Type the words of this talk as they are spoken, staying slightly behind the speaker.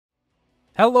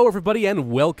Hello everybody and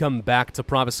welcome back to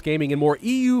Pravus Gaming and more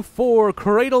EU4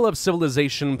 Cradle of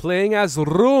Civilization playing as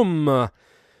Rum.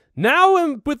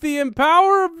 Now with the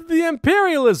power of the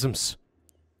imperialisms.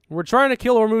 We're trying to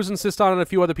kill Hormuz and Sistan and a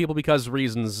few other people because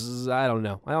reasons. I don't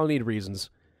know. I don't need reasons.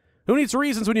 Who needs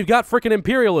reasons when you've got frickin'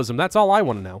 imperialism? That's all I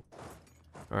want to know.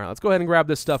 Alright, let's go ahead and grab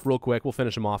this stuff real quick. We'll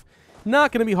finish them off.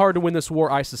 Not going to be hard to win this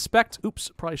war, I suspect. Oops,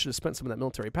 probably should have spent some of that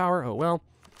military power. Oh well.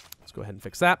 Let's go ahead and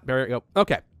fix that. There we go.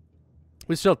 Okay.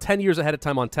 We're still 10 years ahead of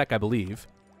time on tech, I believe.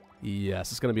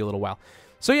 Yes, it's going to be a little while.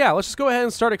 So yeah, let's just go ahead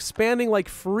and start expanding like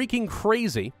freaking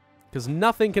crazy, because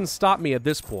nothing can stop me at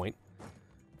this point.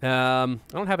 I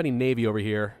don't have any navy over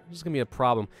here. This is going to be a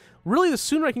problem. Really, the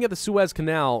sooner I can get the Suez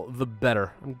Canal, the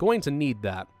better. I'm going to need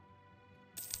that.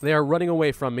 They are running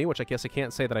away from me, which I guess I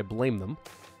can't say that I blame them.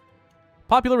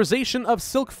 Popularization of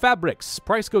silk fabrics.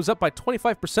 Price goes up by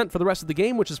 25% for the rest of the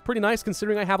game, which is pretty nice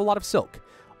considering I have a lot of silk.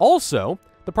 Also,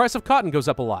 the price of cotton goes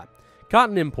up a lot.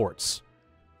 Cotton imports.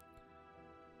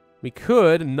 We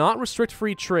could not restrict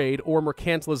free trade or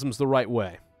mercantilism's the right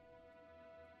way.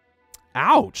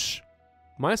 Ouch!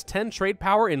 Minus 10 trade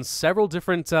power in several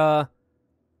different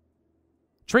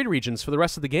trade regions for the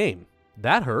rest of the game.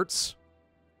 That hurts.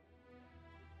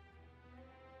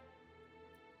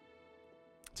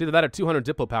 It's either that or 200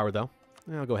 diplo power, though.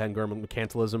 I'll go ahead and go with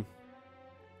mercantilism.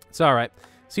 It's alright.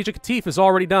 Siege of Qatif is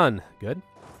already done. Good.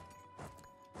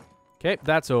 Okay,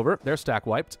 that's over. They're stack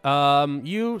wiped.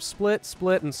 You split,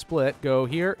 split, and split. Go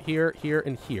here, here, here,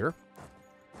 and here.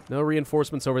 No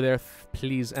reinforcements over there,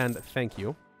 please and thank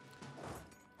you.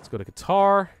 Let's go to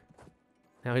Qatar.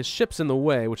 Now his ship's in the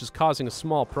way, which is causing a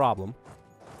small problem.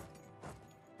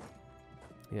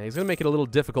 Yeah, he's going to make it a little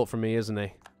difficult for me, isn't he?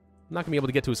 I'm not going to be able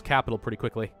to get to his capital pretty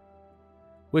quickly.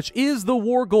 Which is the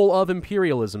war goal of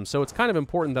imperialism, so it's kind of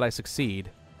important that I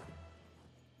succeed.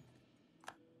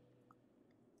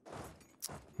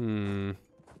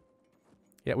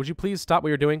 Yeah, would you please stop what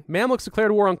you're doing? Mamluks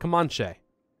declared war on Comanche.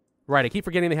 Right, I keep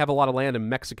forgetting they have a lot of land in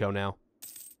Mexico now.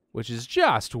 Which is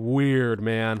just weird,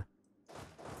 man.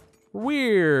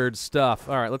 Weird stuff.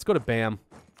 Alright, let's go to Bam.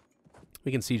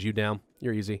 We can siege you down.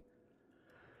 You're easy.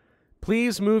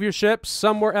 Please move your ships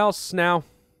somewhere else now.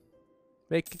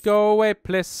 Make it go away,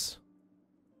 please.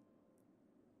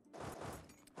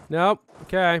 Nope.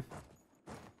 Okay.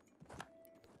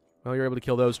 Well, you're able to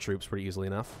kill those troops pretty easily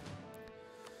enough.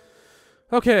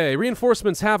 Okay,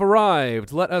 reinforcements have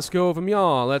arrived. Let us go over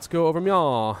Mya. Let's go over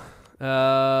Mya.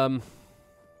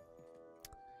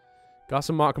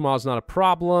 Ghassam is not a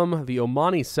problem. The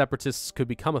Omani separatists could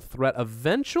become a threat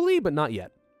eventually, but not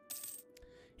yet.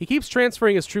 He keeps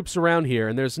transferring his troops around here,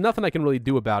 and there's nothing I can really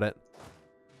do about it.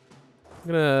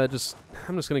 I'm just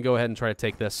gonna go ahead and try to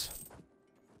take this.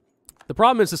 The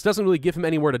problem is this doesn't really give him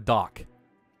anywhere to dock,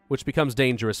 which becomes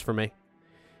dangerous for me.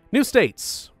 New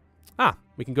states. Ah,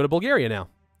 we can go to Bulgaria now.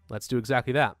 Let's do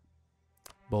exactly that.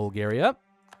 Bulgaria.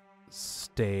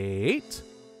 State.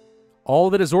 All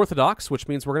of it is Orthodox, which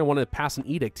means we're going to want to pass an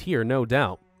edict here, no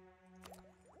doubt.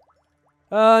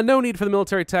 No need for the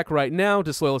military tech right now.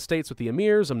 Disloyal estates with the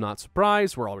emirs. I'm not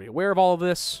surprised. We're already aware of all of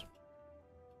this.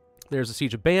 There's a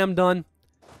siege of Bam done.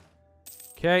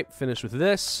 Okay, finish with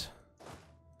this.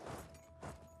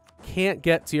 Can't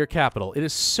get to your capital. It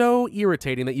is so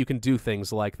irritating that you can do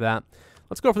things like that.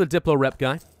 Let's go for the Diplo rep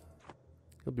guy.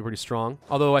 He'll be pretty strong.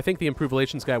 Although I think the improved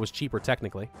relations guy was cheaper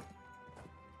technically.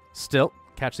 Still,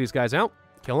 catch these guys out.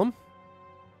 Kill them.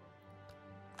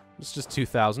 It's just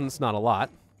 2,000. It's not a lot.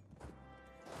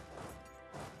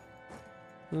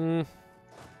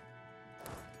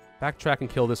 Backtrack and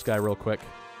kill this guy real quick.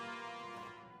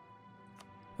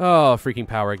 Oh, freaking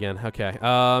power again. Okay.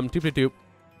 Doop-doop-doop.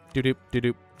 Doop-doop,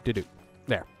 doop-doop. Do-do.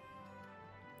 There.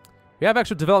 We have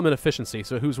extra development efficiency,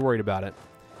 so who's worried about it?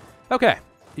 Okay.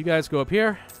 You guys go up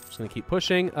here. Just going to keep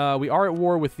pushing. We are at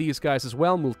war with these guys as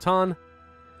well, Multan.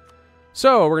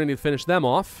 So, we're going to need to finish them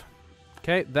off.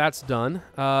 Okay, that's done.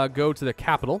 Go to the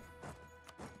capital.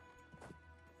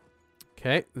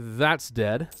 Okay, that's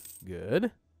dead.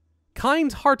 Good.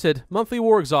 Kind-hearted. Monthly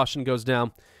war exhaustion goes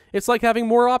down. It's like having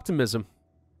more optimism.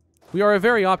 We are a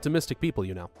very optimistic people,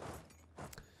 you know.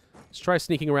 Let's try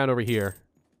sneaking around over here.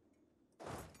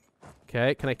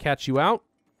 Okay, can I catch you out?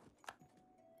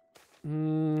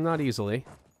 Not easily.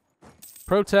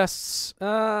 Protests,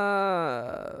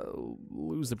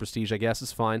 lose the prestige, I guess.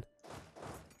 It's fine.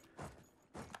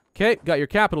 Okay, got your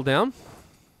capital down.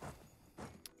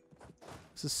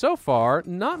 This is so far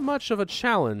not much of a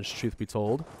challenge, truth be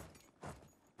told.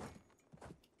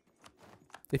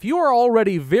 If you are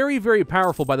already very, very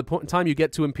powerful by the time you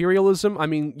get to imperialism, I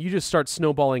mean, you just start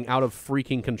snowballing out of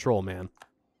freaking control, man.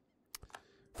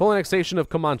 Full annexation of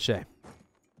Comanche.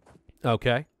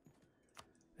 Okay.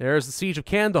 There's the Siege of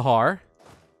Kandahar.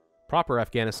 Proper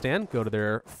Afghanistan. Go to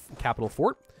their capital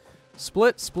fort.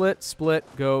 Split, split, split.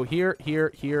 Go here,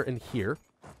 here, here, and here.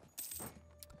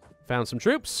 Found some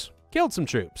troops. Killed some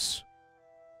troops.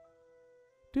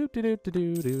 Why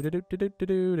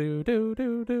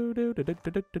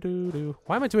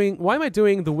am I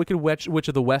doing the Wicked Witch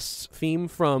of the West's theme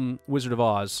from Wizard of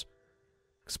Oz?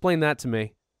 Explain that to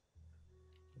me.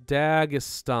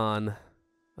 Dagestan.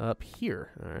 Up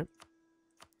here. Alright.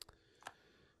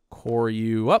 Core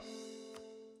you up.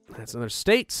 That's another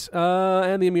state.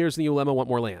 And the Emirs and the Ulema want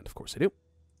more land. Of course they do.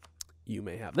 You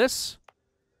may have this.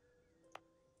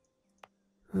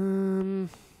 You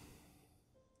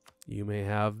may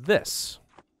have this.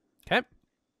 Okay.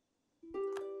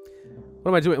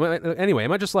 What am I doing? Anyway,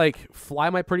 am I just like, fly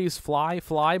my pretties, fly,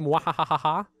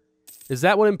 mwahahaha? Is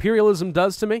that what imperialism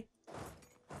does to me?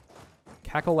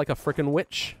 Cackle like a frickin'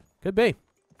 witch? Could be.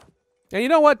 And you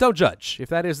know what? Don't judge, if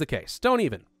that is the case. Don't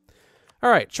even.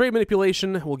 Alright, trade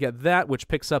manipulation, we'll get that, which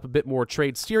picks up a bit more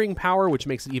trade steering power, which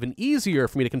makes it even easier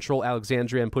for me to control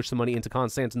Alexandria and push the money into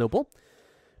Constantinople.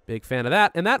 Big fan of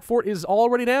that. And that fort is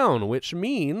already down, which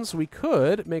means we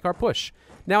could make our push.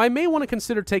 Now, I may want to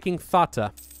consider taking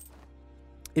Thata.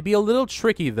 It'd be a little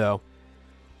tricky, though.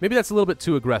 Maybe that's a little bit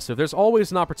too aggressive. There's always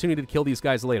an opportunity to kill these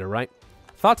guys later, right?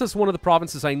 Thata's one of the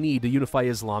provinces I need to unify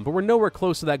Islam, but we're nowhere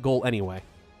close to that goal anyway.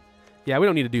 Yeah, we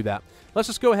don't need to do that. Let's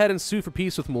just go ahead and sue for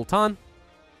peace with Multan.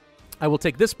 I will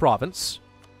take this province.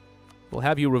 We'll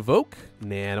have you revoke.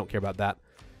 Nah, I don't care about that.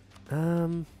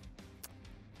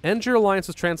 End your alliance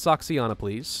with Transoxiana,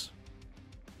 please.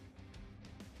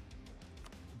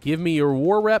 Give me your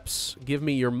war reps. Give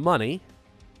me your money.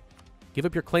 Give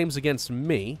up your claims against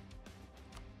me.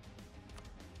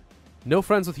 No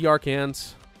friends with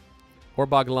Yarkand or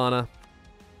Baglana.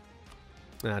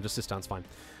 Nah, just Sistan's fine.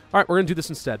 All right, we're going to do this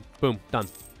instead. Boom, done.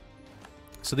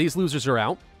 So these losers are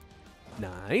out.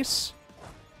 Nice.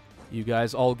 You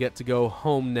guys all get to go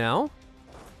home now.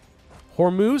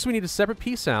 Hormuz, we need a separate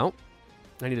piece out.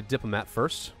 I need a diplomat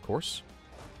first, of course.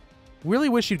 Really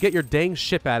wish you'd get your dang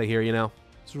ship out of here, you know.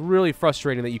 It's really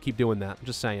frustrating that you keep doing that. I'm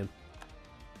just saying.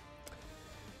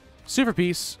 Super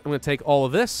piece. I'm going to take all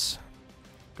of this.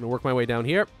 Going to work my way down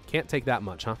here. Can't take that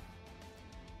much, huh?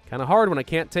 Kind of hard when I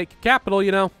can't take capital,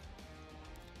 you know.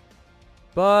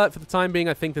 But for the time being,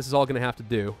 I think this is all going to have to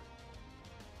do.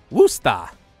 Wusta!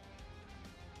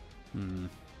 Could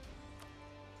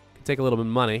take a little bit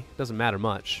of money. Doesn't matter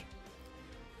much.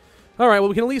 Alright, well,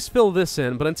 we can at least fill this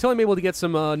in, but until I'm able to get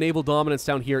some naval dominance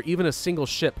down here, even a single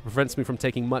ship prevents me from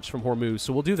taking much from Hormuz.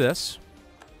 So we'll do this.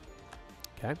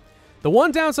 Okay. The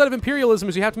one downside of imperialism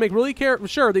is you have to make really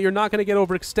sure that you're not going to get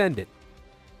overextended.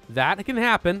 That can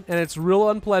happen, and it's real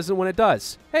unpleasant when it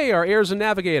does. Hey, our heir's a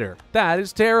navigator. That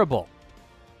is terrible.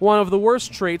 One of the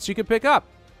worst traits you could pick up.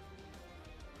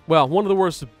 Well, one of the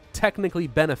worst technically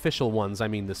beneficial ones, I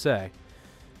mean to say.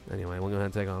 Anyway, we'll go ahead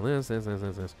and take on this.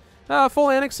 Full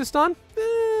annex Sistan?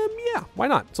 Yeah, why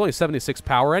not? It's only 76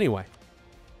 power anyway.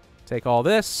 Take all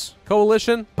this.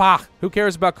 Coalition? Pah! Who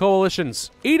cares about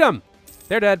coalitions? Eat them!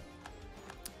 They're dead.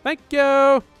 Thank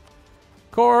you!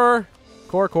 Core.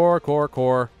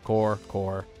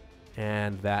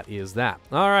 And that is that.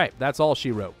 Alright, that's all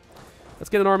she wrote. Let's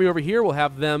get an army over here. We'll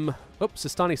have them... Oh,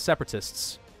 Sistani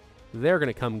separatists. They're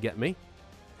going to come get me.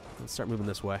 Let's start moving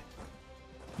this way.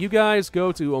 You guys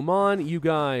go to Oman. You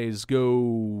guys go...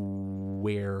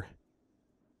 where?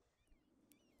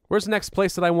 Where's the next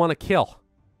place that I want to kill?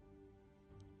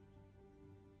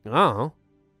 Oh.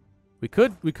 We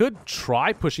could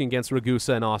try pushing against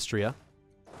Ragusa in Austria.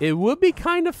 It would be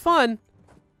kind of fun.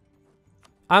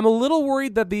 I'm a little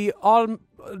worried that the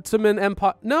Ottoman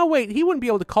Empire... No, wait. He wouldn't be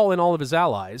able to call in all of his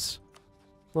allies.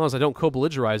 As long as I don't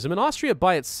co-belligerize him. And Austria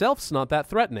by itself's not that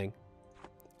threatening.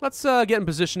 Let's get in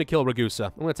position to kill Ragusa.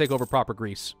 I'm going to take over proper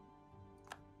Greece.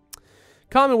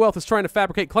 Commonwealth is trying to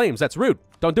fabricate claims. That's rude.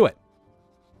 Don't do it.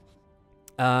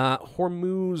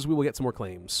 Hormuz, we will get some more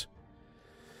claims.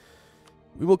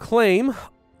 We will claim...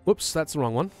 Whoops, that's the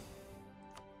wrong one.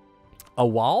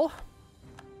 Awal.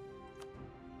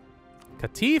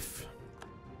 Katif.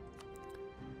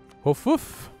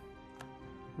 Hofuf.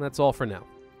 That's all for now.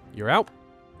 You're out.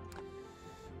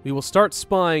 We will start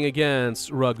spying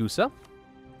against Ragusa.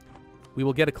 We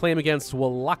will get a claim against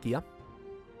Wallachia.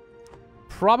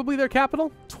 Probably their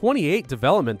capital. 28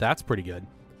 development. That's pretty good.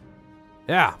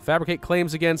 Yeah. Fabricate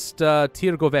claims against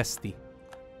Tirgovesti.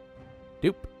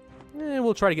 Dupe.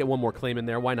 We'll try to get one more claim in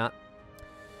there. Why not?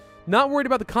 Not worried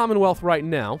about the Commonwealth right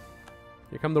now.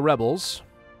 Here come the rebels.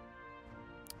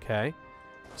 Okay.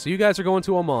 So you guys are going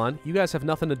to Oman. You guys have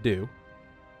nothing to do.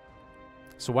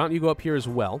 So why don't you go up here as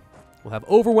well? We'll have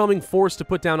overwhelming force to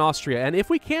put down Austria. And if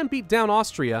we can beat down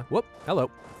Austria... Whoop,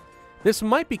 hello. This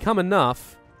might become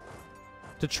enough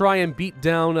to try and beat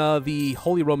down the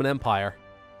Holy Roman Empire,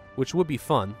 which would be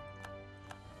fun.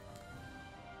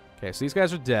 Okay, so these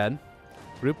guys are dead.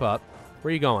 Group up.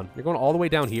 Where are you going? You're going all the way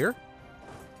down here?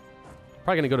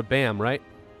 Probably going to go to Bam, right?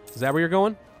 Is that where you're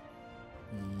going?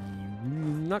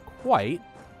 Not quite.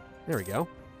 There we go.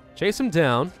 Chase him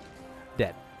down.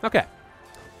 Dead. Okay.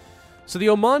 So the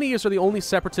Omanis are the only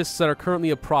separatists that are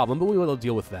currently a problem, but we will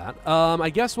deal with that. I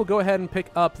guess we'll go ahead and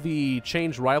pick up the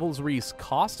change rivalries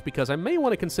cost, because I may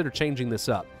want to consider changing this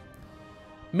up.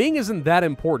 Ming isn't that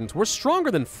important. We're stronger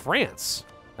than France.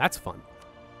 That's fun.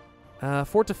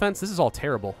 Fort defense, this is all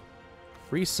terrible.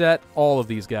 Reset all of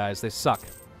these guys. They suck.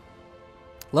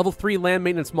 Level 3 land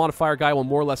maintenance modifier guy will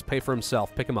more or less pay for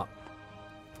himself. Pick him up.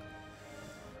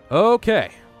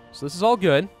 Okay. So this is all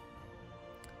good.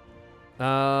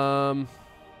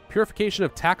 Purification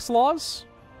of tax laws?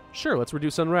 Sure, let's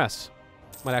reduce unrest.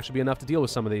 Might actually be enough to deal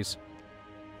with some of these.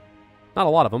 Not a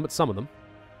lot of them, but some of them.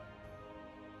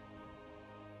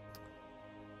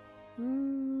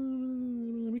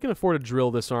 We can afford to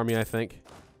drill this army, I think.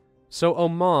 So,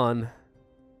 Oman.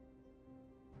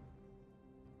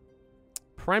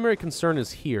 Primary concern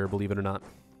is here, believe it or not.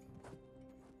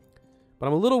 But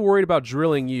I'm a little worried about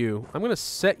drilling you. I'm going to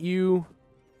set you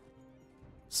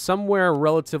somewhere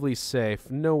relatively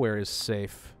safe. Nowhere is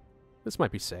safe. This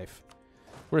might be safe.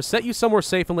 We're going to set you somewhere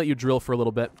safe and let you drill for a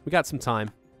little bit. We got some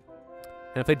time.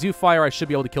 And if they do fire, I should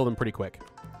be able to kill them pretty quick.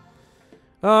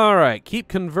 Alright, keep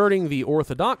converting the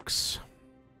Orthodox.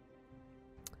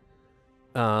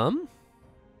 You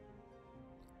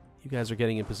guys are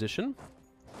getting in position.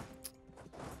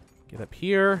 Get up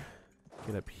here.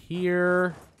 Get up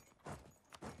here.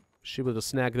 Should be able to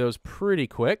snag those pretty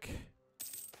quick.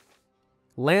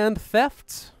 Land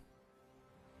theft.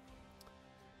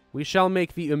 We shall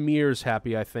make the emirs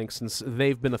happy, I think, since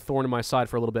they've been a thorn in my side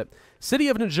for a little bit. City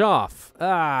of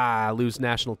Najaf. Lose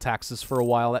national taxes for a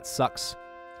while. That sucks.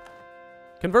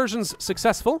 Conversions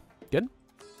successful. Good.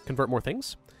 Convert more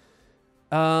things.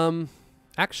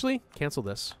 Actually, cancel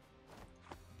this.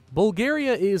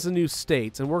 Bulgaria is a new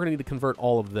state, and we're going to need to convert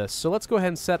all of this. So let's go ahead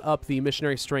and set up the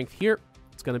missionary strength here.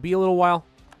 It's going to be a little while.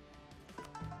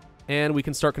 And we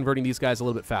can start converting these guys a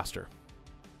little bit faster.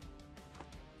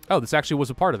 Oh, this actually was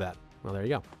a part of that. Well, there you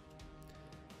go.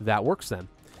 That works then.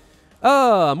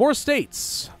 More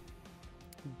states.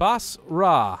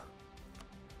 Basra.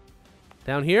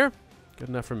 Down here. Good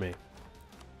enough for me.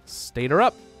 State her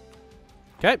up.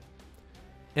 Okay.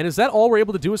 And is that all we're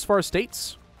able to do as far as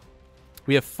states?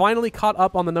 We have finally caught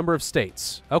up on the number of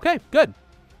states. Okay, good.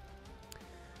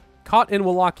 Caught in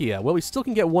Wallachia. Well, we still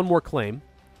can get one more claim.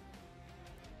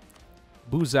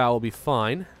 Buzau will be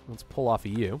fine. Let's pull off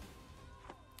of you.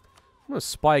 I'm going to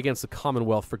spy against the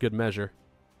Commonwealth for good measure.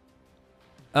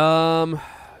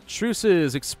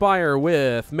 Truces expire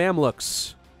with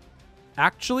Mamluks.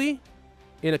 Actually,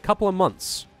 in a couple of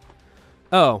months.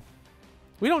 Oh.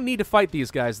 We don't need to fight these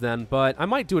guys then, but I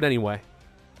might do it anyway.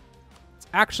 It's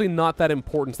actually not that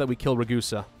important that we kill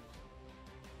Ragusa.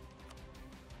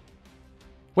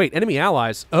 Wait, enemy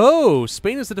allies. Oh,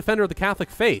 Spain is the defender of the Catholic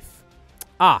faith.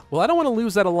 Ah, well, I don't want to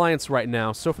lose that alliance right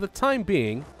now, so for the time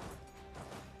being,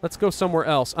 let's go somewhere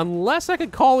else. Unless I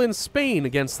could call in Spain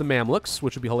against the Mamluks,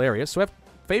 which would be hilarious. So I have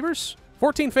favors?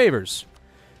 14 favors.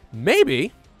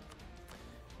 Maybe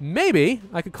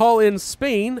I could call in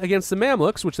Spain against the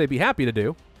Mamluks, which they'd be happy to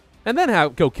do, and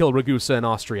then go kill Ragusa in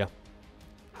Austria.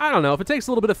 I don't know. If it takes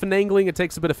a little bit of finagling, it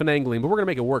takes a bit of finagling, but we're going to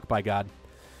make it work, by God.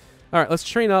 All right, let's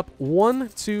train up 1,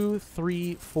 2,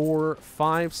 3, 4,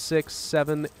 5, 6,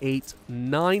 7, 8,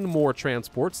 9 more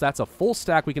transports. That's a full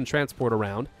stack we can transport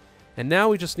around. And now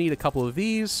we just need a couple of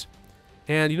these.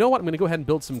 And you know what? I'm going to go ahead and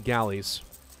build some galleys.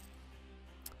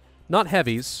 Not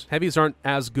heavies. Heavies aren't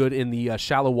as good in the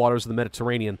shallow waters of the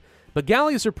Mediterranean. But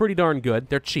galleys are pretty darn good.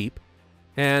 They're cheap.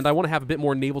 And I want to have a bit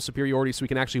more naval superiority so we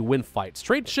can actually win fights.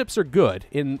 Trade ships are good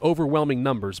in overwhelming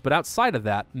numbers, but outside of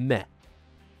that, meh.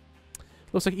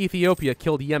 Looks like Ethiopia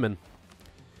killed Yemen.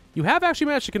 You have actually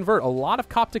managed to convert a lot of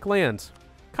Coptic land.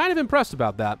 Kind of impressed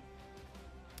about that.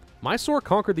 Mysore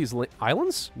conquered these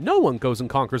islands? No one goes and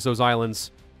conquers those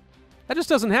islands. That just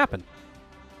doesn't happen.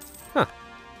 Huh.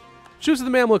 Truce of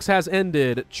the Mamluks has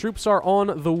ended. Troops are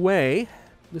on the way.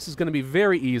 This is going to be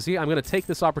very easy. I'm going to take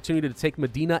this opportunity to take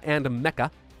Medina and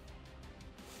Mecca.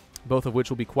 Both of which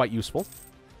will be quite useful.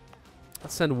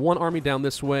 Let's send one army down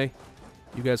this way.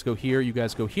 You guys go here. You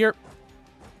guys go here.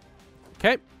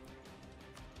 Okay.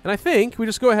 And I think we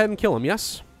just go ahead and kill him,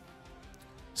 yes?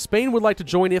 Spain would like to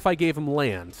join if I gave him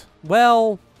land.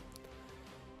 Well,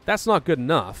 that's not good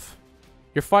enough.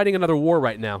 You're fighting another war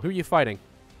right now. Who are you fighting?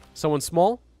 Someone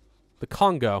small? The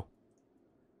Congo.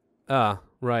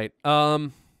 Right.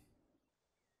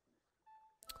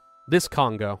 This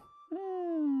Congo.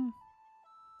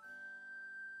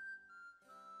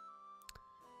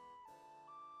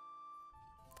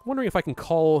 Wondering if I can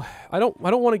call. I don't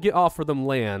want to offer them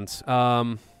land.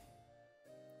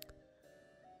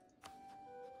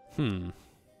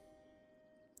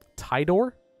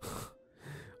 Tidor?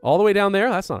 All the way down there?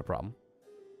 That's not a problem.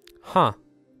 Huh.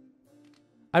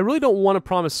 I really don't want to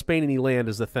promise Spain any land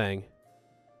is the thing.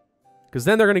 Because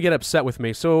then they're going to get upset with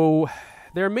me. So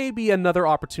there may be another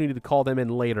opportunity to call them in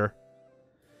later.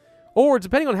 Or,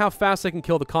 depending on how fast I can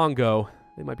kill the Congo,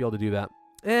 they might be able to do that.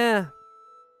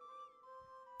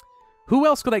 Who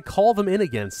else could I call them in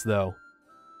against, though?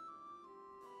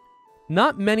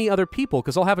 Not many other people,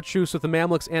 because I'll have a truce with the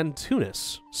Mamluks and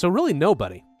Tunis. So really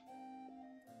nobody.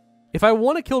 If I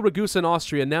want to kill Ragusa in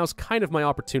Austria, now's kind of my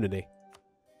opportunity.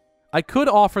 I could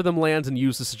offer them lands and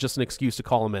use this as just an excuse to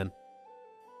call them in.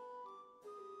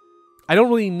 I don't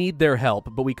really need their help,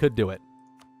 but we could do it.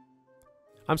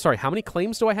 I'm sorry, how many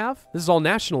claims do I have? This is all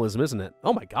nationalism, isn't it?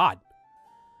 Oh my god.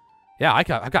 Yeah, I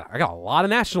got a lot of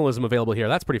nationalism available here.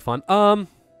 That's pretty fun.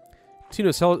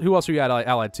 Tunis, who else are you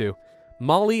allied to?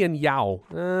 Mali and Yao.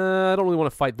 I don't really want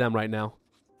to fight them right now.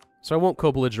 So I won't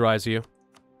co-belligerize you.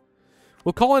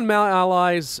 We'll call in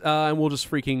allies, and we'll just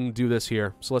freaking do this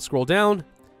here. So let's scroll down.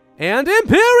 And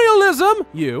imperialism!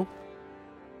 You,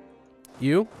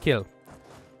 kill.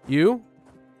 You,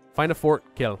 find a fort,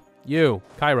 kill. You,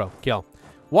 Cairo, kill.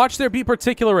 Watch there be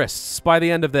particularists by the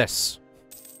end of this.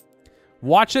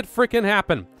 Watch it frickin'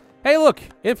 happen. Hey, look!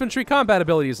 Infantry combat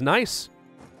ability is nice.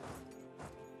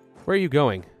 Where are you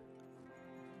going?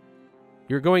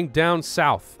 You're going down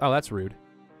south. Oh, that's rude.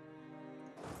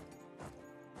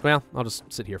 Well, I'll just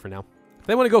sit here for now. If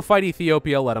they want to go fight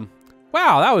Ethiopia, let them.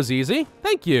 Wow, that was easy.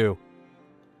 Thank you.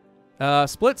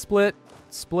 Split, split,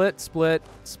 split, split,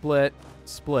 split,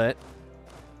 split.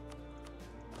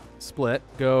 Split.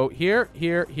 Go here,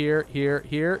 here, here, here,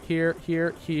 here, here,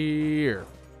 here, here.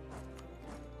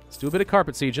 Let's do a bit of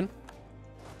carpet sieging.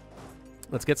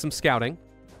 Let's get some scouting.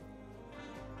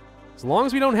 As long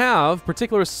as we don't have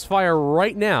particularists fire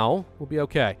right now, we'll be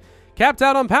okay. Capped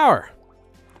out on power.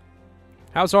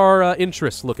 How's our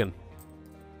interest looking?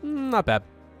 Not bad.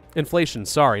 Inflation,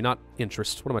 sorry, not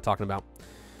interest. What am I talking about?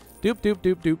 Doop, doop,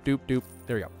 doop, doop, doop, doop.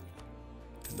 There we go.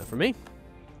 Good enough for me.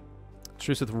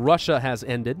 Truce with Russia has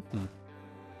ended.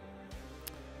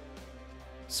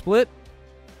 Split.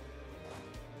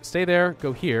 Stay there.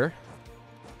 Go here.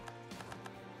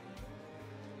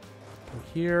 Go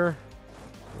here.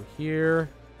 Go here.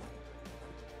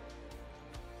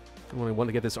 I only want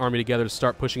to get this army together to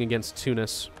start pushing against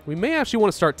Tunis. We may actually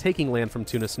want to start taking land from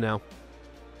Tunis now.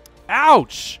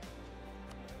 Ouch!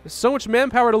 There's so much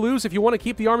manpower to lose if you want to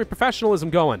keep the army professionalism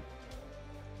going.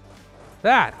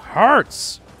 That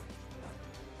hurts!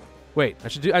 Wait, I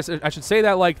should say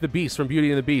that like the Beast from Beauty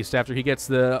and the Beast after he gets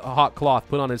the hot cloth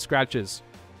put on his scratches.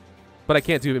 But I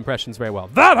can't do impressions very well.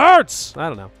 That hurts! I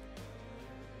don't know.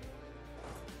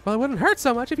 Well, it wouldn't hurt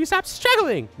so much if you stopped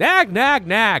struggling! Nag, nag,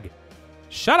 nag!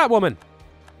 Shut up, woman!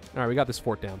 Alright, we got this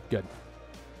fort down. Good.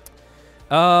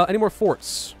 Any more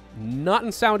forts? Not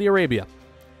in Saudi Arabia.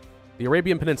 The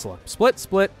Arabian Peninsula. Split,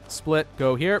 split, split.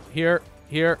 Go here, here,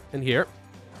 here, and here.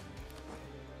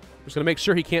 Just gonna make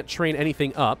sure he can't train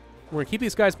anything up. We're gonna keep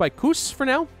these guys by Kos for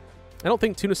now. I don't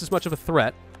think Tunis is much of a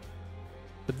threat.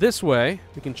 But this way,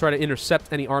 we can try to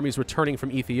intercept any armies returning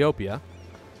from Ethiopia.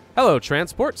 Hello,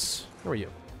 transports. How are you?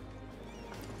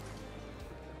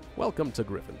 Welcome to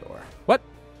Gryffindor. What?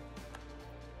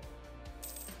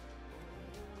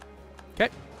 Okay,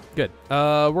 good.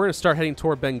 We're going to start heading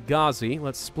toward Benghazi.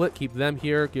 Let's split, keep them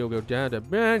here. Go down to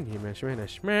Ben.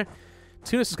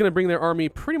 Tunis is going to bring their army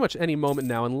pretty much any moment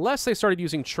now, unless they started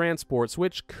using transports,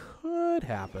 which could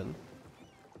happen.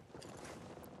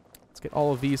 Let's get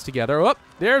all of these together. Oh,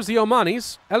 there's the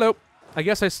Omanis. Hello. I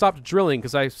guess I stopped drilling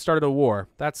because I started a war.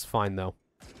 That's fine, though.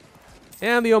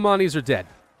 And the Omanis are dead.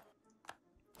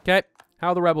 Okay, how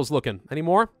are the rebels looking? Any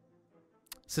more?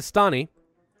 Sistani.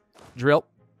 Drill.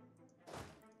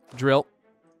 Drill.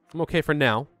 I'm okay for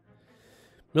now.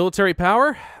 Military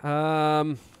power.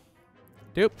 Doop,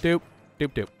 doop, doop,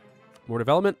 doop. More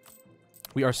development.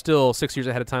 We are still 6 years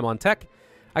ahead of time on tech.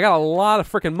 I got a lot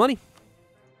of freaking money.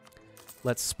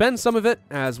 Let's spend some of it,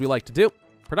 as we like to do.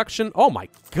 Production. Oh my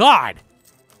god!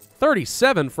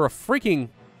 37 for a freaking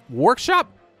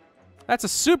workshop? That's a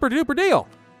super duper deal.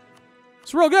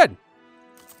 It's real good.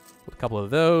 With a couple of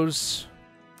those.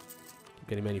 Keep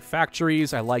getting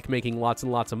manufactories. I like making lots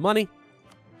and lots of money.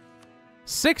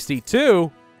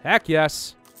 62? Heck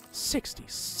yes.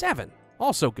 67.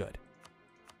 Also good.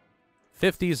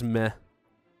 50's meh.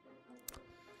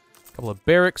 A couple of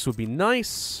barracks would be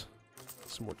nice.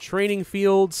 Some more training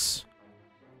fields.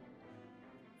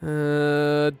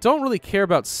 Don't really care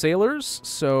about sailors,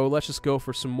 so let's just go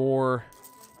for some more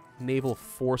naval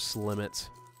force limit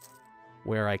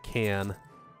where I can.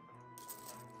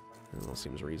 That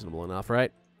seems reasonable enough,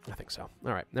 right? I think so.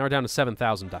 All right, now we're down to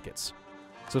 7,000 ducats.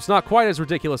 So it's not quite as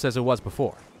ridiculous as it was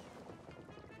before.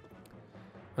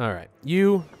 All right,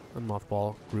 you,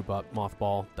 mothball, group up,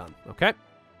 mothball, done. Okay.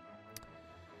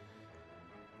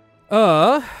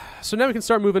 So now we can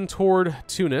start moving toward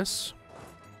Tunis.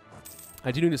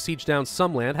 I do need to siege down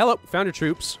some land. Hello, found your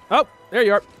troops. Oh, there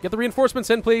you are. Get the reinforcements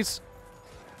in, please.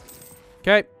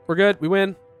 Okay, we're good. We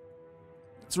win.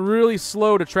 It's really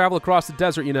slow to travel across the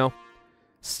desert, you know.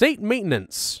 State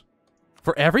maintenance.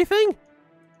 For everything?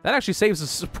 That actually saves a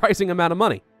surprising amount of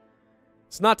money.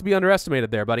 It's not to be underestimated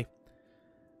there, buddy.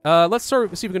 Let's see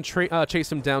if we can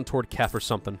chase him down toward Kef or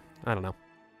something. I don't know.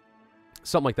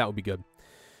 Something like that would be good.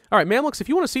 All right, Mamluks, if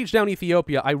you want to siege down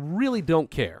Ethiopia, I really don't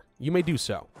care. You may do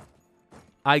so.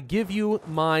 I give you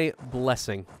my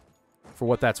blessing for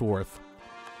what that's worth.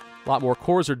 A lot more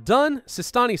cores are done.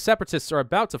 Sistani separatists are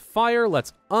about to fire.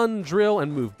 Let's undrill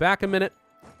and move back a minute.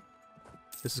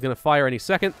 This is going to fire any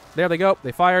second. There they go.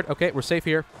 They fired. Okay, we're safe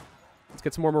here. Let's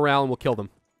get some more morale and we'll kill them.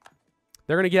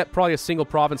 They're going to get probably a single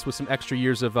province with some extra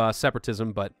years of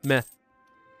separatism, but meh.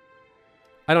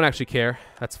 I don't actually care.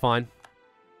 That's fine.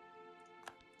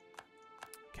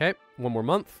 Okay, one more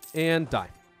month and die.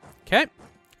 Okay.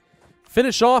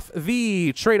 Finish off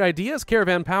the trade ideas.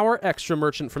 Caravan power, extra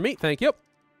merchant for me. Thank you.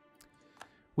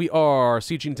 We are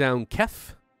sieging down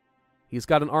Kef. He's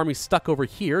got an army stuck over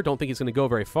here. Don't think he's going to go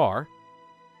very far.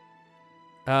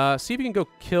 See if you can go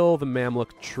kill the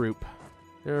Mamluk troop.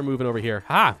 They're moving over here.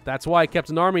 Ha! That's why I kept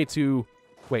an army to...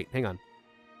 Wait, hang on.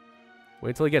 Wait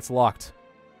until he gets locked.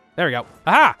 There we go.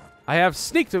 Aha! I have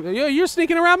sneaked... You're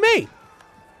sneaking around me!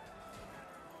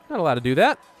 Not allowed to do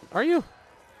that, are you?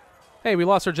 Hey, we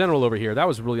lost our general over here. That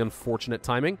was really unfortunate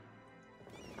timing.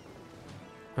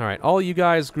 All right, all you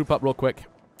guys group up real quick.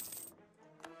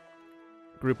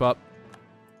 Group up.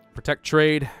 Protect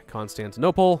trade.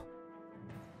 Constantinople.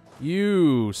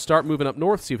 You start moving up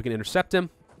north, see if we can intercept him.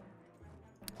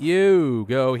 You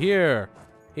go here,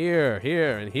 here,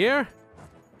 here, and here.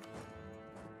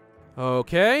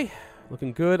 Okay.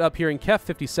 Looking good up here in Kef.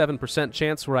 57%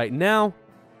 chance right now.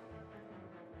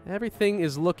 Everything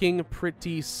is looking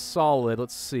pretty solid.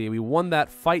 Let's see. We won that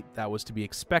fight. That was to be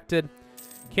expected.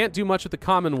 Can't do much with the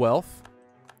Commonwealth,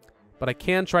 but I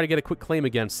can try to get a quick claim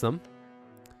against them.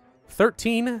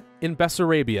 13 in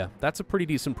Bessarabia. That's a pretty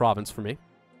decent province for me.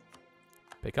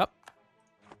 Pick up.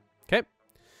 Okay.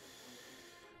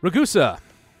 Ragusa.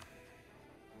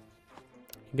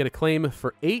 You can get a claim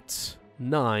for 8,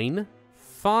 9,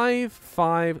 5,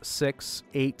 5, 6,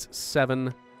 8,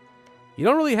 7. You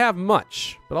don't really have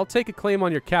much, but I'll take a claim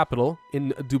on your capital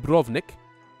in Dubrovnik.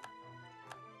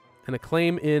 And a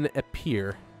claim in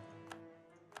Epir.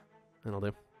 That'll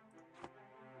do.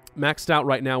 Maxed out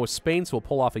right now with Spain, so we'll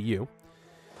pull off a U.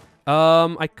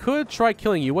 I could try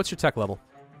killing you. What's your tech level?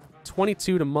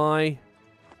 22 to my...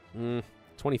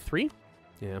 23?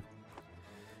 Yeah.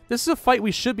 This is a fight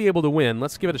we should be able to win.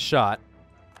 Let's give it a shot.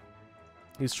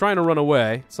 He's trying to run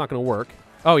away. It's not going to work.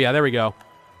 Oh, yeah, there we go.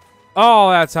 Oh,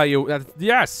 that's how you...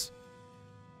 yes!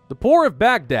 The poor of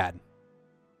Baghdad.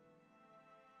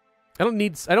 I don't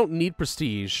need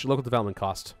prestige. Local development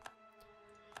cost.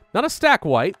 Not a stack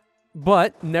white,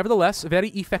 but nevertheless very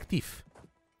effective.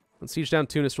 Let's siege down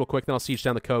Tunis real quick, then I'll siege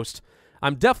down the coast.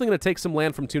 I'm definitely going to take some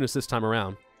land from Tunis this time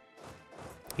around.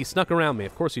 He snuck around me.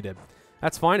 Of course he did.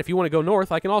 That's fine. If you want to go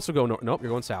north, I can also go north. Nope, you're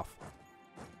going south.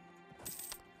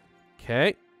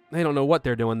 Okay. They don't know what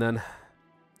they're doing then.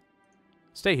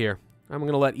 Stay here. I'm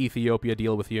going to let Ethiopia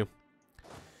deal with you.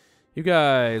 You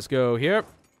guys go here.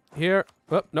 Here.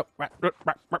 Oh, no.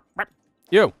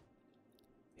 You.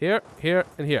 Here, here,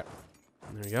 and here.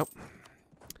 There we go.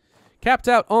 Capped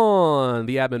out on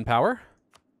the admin power.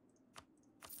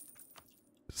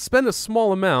 Spend a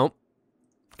small amount,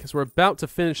 because we're about to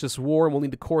finish this war and we'll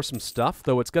need to core some stuff,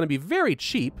 though it's going to be very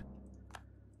cheap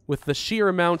with the sheer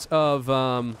amount of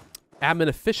admin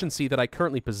efficiency that I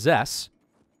currently possess.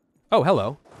 Oh,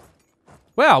 hello.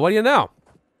 Well, what do you know?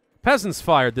 Peasants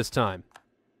fired this time.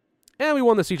 And we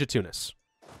won the siege of Tunis.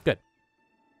 Good.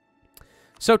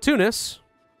 So Tunis,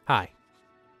 hi.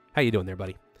 How you doing there,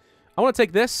 buddy? I want to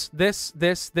take this.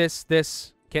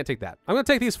 Can't take that. I'm going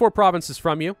to take these 4 provinces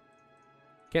from you.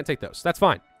 Can't take those. That's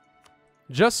fine.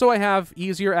 Just so I have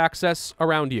easier access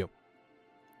around you.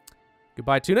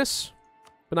 Goodbye, Tunis.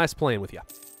 Been nice playing with you.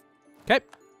 Okay.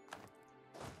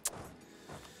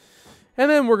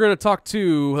 And then we're going to talk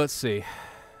to, let's see,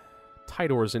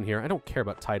 Tidor's in here. I don't care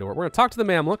about Tidor. We're going to talk to the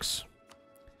Mamluks.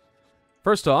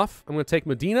 First off, I'm going to take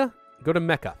Medina, go to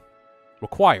Mecca.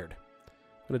 Required.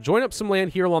 I'm going to join up some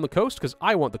land here along the coast because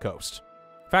I want the coast.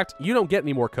 In fact, you don't get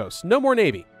any more coast. No more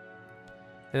navy.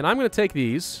 And I'm going to take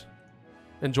these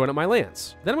and join up my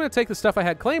lands. Then I'm going to take the stuff I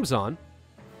had claims on,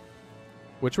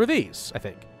 which were these, I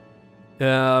think.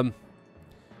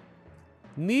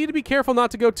 Need to be careful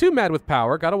not to go too mad with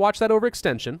power. Got to watch that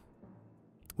overextension.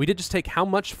 We did just take how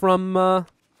much from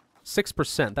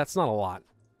 6%? That's not a lot.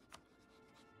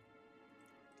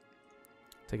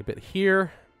 Take a bit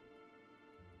here.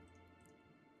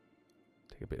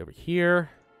 Take a bit over here.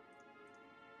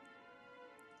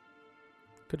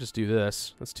 Could just do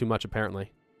this. That's too much,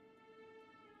 apparently.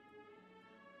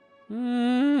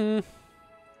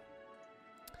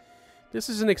 This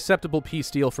is an acceptable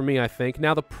peace deal for me, I think.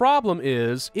 Now, the problem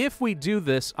is, if we do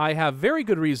this, I have very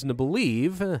good reason to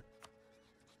believe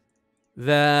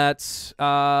that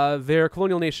their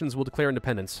colonial nations will declare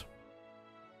independence.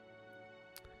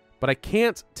 But I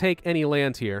can't take any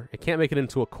land here. I can't make it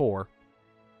into a core.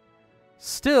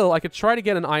 Still, I could try to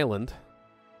get an island.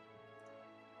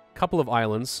 A couple of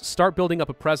islands. Start building up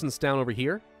a presence down over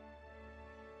here.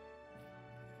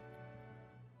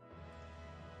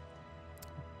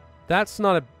 That's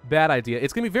not a bad idea.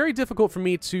 It's going to be very difficult for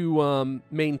me to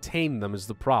maintain them is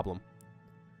the problem.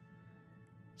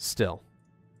 Still.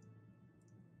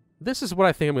 This is what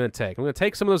I think I'm going to take. I'm going to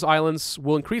take some of those islands.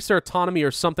 We'll increase their autonomy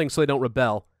or something so they don't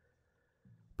rebel.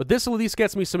 But this at least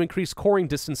gets me some increased coring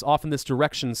distance off in this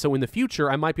direction, so in the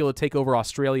future I might be able to take over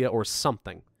Australia or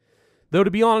something. Though,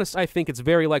 to be honest, I think it's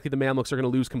very likely the Mamluks are going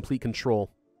to lose complete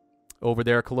control over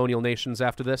their colonial nations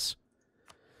after this.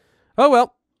 Oh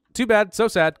well. Too bad. So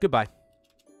sad. Goodbye.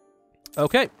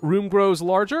 Okay. Room grows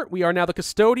larger. We are now the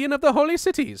custodian of the holy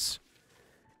cities.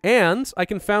 And I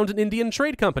can found an Indian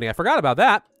trade company. I forgot about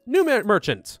that. New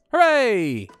merchant.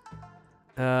 Hooray!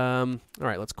 All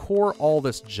right. Let's core all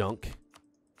this junk.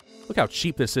 Look how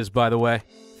cheap this is, by the way.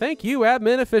 Thank you,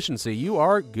 admin efficiency. You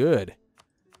are good.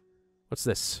 What's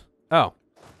this? Oh.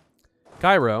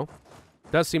 Cairo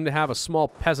does seem to have a small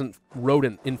peasant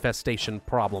rodent infestation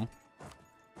problem.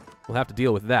 We'll have to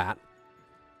deal with that.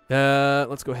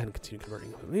 Let's go ahead and continue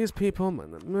converting these people.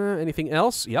 Anything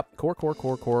else? Yep. Core.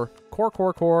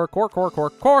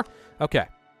 Okay.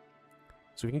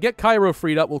 So we can get Cairo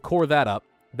freed up. We'll core that up.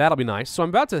 That'll be nice. So I'm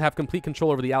about to have complete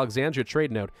control over the Alexandria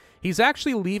trade node. He's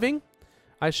actually leaving.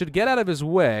 I should get out of his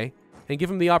way and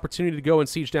give him the opportunity to go and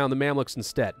siege down the Mamluks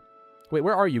instead. Wait,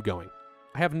 where are you going?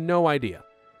 I have no idea.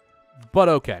 But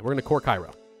okay, we're going to core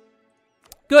Cairo.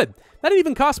 Good. That didn't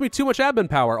even cost me too much admin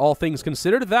power, all things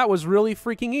considered. That was really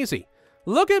freaking easy.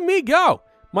 Look at me go!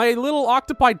 My little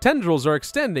octopi tendrils are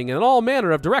extending in all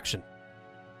manner of direction.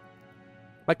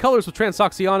 My colors with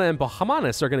Transoxiana and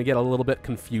Bahamanis are going to get a little bit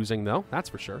confusing, though. That's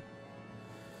for sure.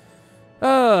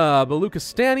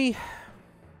 Baluchistani.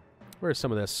 Where's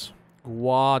some of this?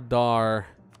 Gwadar.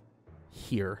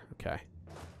 Here. Okay.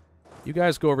 You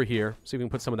guys go over here. See if we can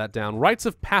put some of that down. Rites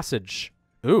of Passage.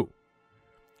 Ooh.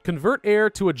 Convert heir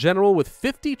to a general with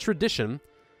 50 tradition.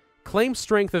 Claim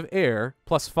strength of heir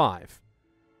plus 5.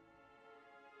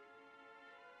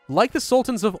 Like the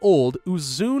sultans of old,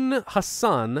 Uzun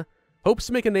Hassan hopes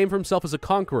to make a name for himself as a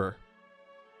conqueror.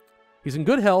 He's in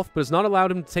good health, but has not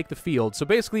allowed him to take the field, so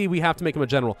basically we have to make him a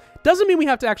general. Doesn't mean we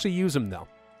have to actually use him, though.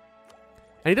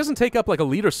 And he doesn't take up like a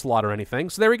leader slot or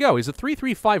anything, so there we go. He's a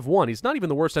 3-3-5-1. He's not even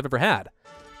the worst I've ever had.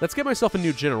 Let's get myself a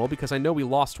new general, because I know we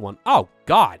lost one. Oh,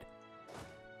 God.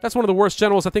 That's one of the worst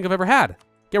generals I think I've ever had.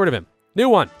 Get rid of him. New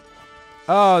one.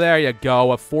 Oh, there you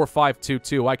go. A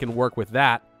 4-5-2-2. I can work with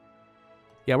that.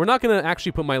 Yeah, we're not going to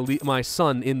actually put my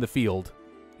son in the field.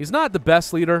 He's not the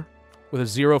best leader with a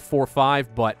 0-4-5,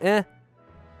 but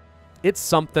it's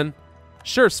something.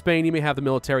 Sure, Spain, you may have the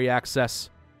military access.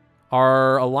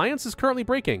 Our alliance is currently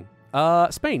breaking.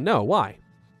 Spain, no. Why?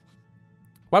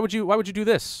 Why would you do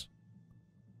this?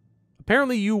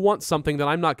 Apparently you want something that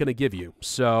I'm not going to give you,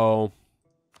 so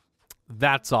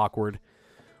that's awkward.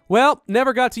 Well,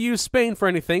 never got to use Spain for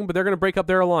anything, but they're going to break up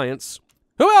their alliance.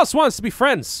 Who else wants to be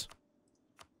friends?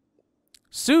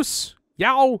 Seuss,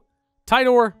 Yao,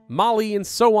 Tidor, Mali, and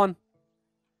so on.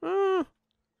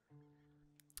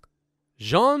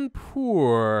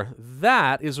 Jaunpur,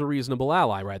 that is a reasonable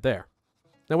ally right there.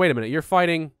 Now, wait a minute. You're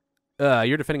fighting...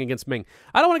 you're defending against Ming.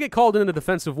 I don't want to get called into a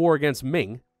defensive war against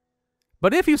Ming.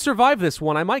 But if you survive this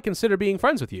one, I might consider being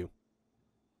friends with you.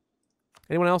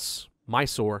 Anyone else?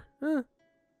 Mysore.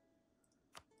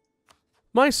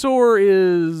 Mysore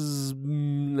is...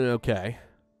 okay.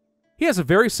 He has a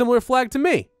very similar flag to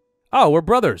me. Oh, we're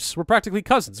brothers. We're practically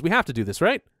cousins. We have to do this,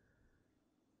 right?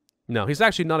 No, he's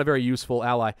actually not a very useful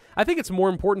ally. I think it's more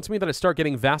important to me that I start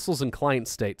getting vassals and client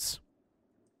states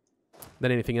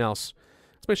than anything else.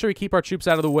 Let's make sure we keep our troops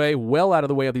out of the way, well out of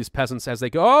the way of these peasants as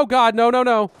they go. Oh, God, no, no,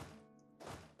 no.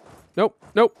 Nope,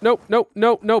 nope, nope, nope,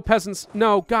 nope, no, peasants.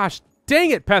 No, gosh,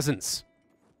 dang it, peasants.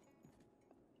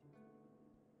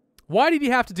 Why did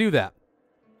you have to do that?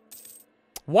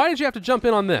 Why did you have to jump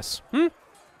in on this?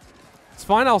 It's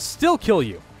fine, I'll still kill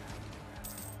you.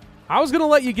 I was going to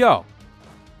let you go.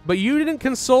 But you didn't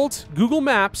consult Google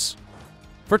Maps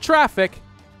for traffic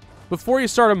before you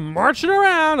started marching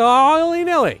around all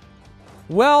willy-nilly.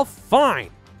 Well,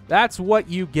 fine. That's what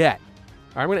you get.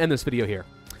 All right, I'm going to end this video here.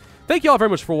 Thank you all very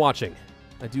much for watching.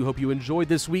 I do hope you enjoyed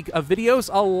this week of videos.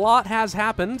 A lot has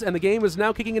happened, and the game is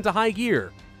now kicking into high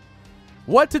gear.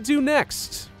 What to do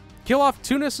next? Kill off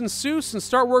Tunis and Sousse and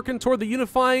start working toward the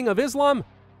unifying of Islam?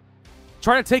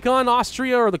 Try to take on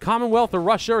Austria or the Commonwealth or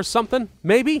Russia or something?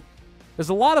 Maybe? There's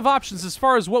a lot of options as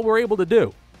far as what we're able to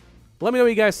do. Let me know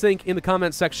what you guys think in the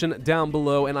comment section down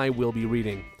below, and I will be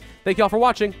reading. Thank you all for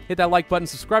watching. Hit that like button,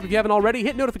 subscribe if you haven't already,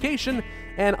 hit notification,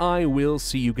 and I will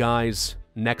see you guys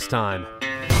next time.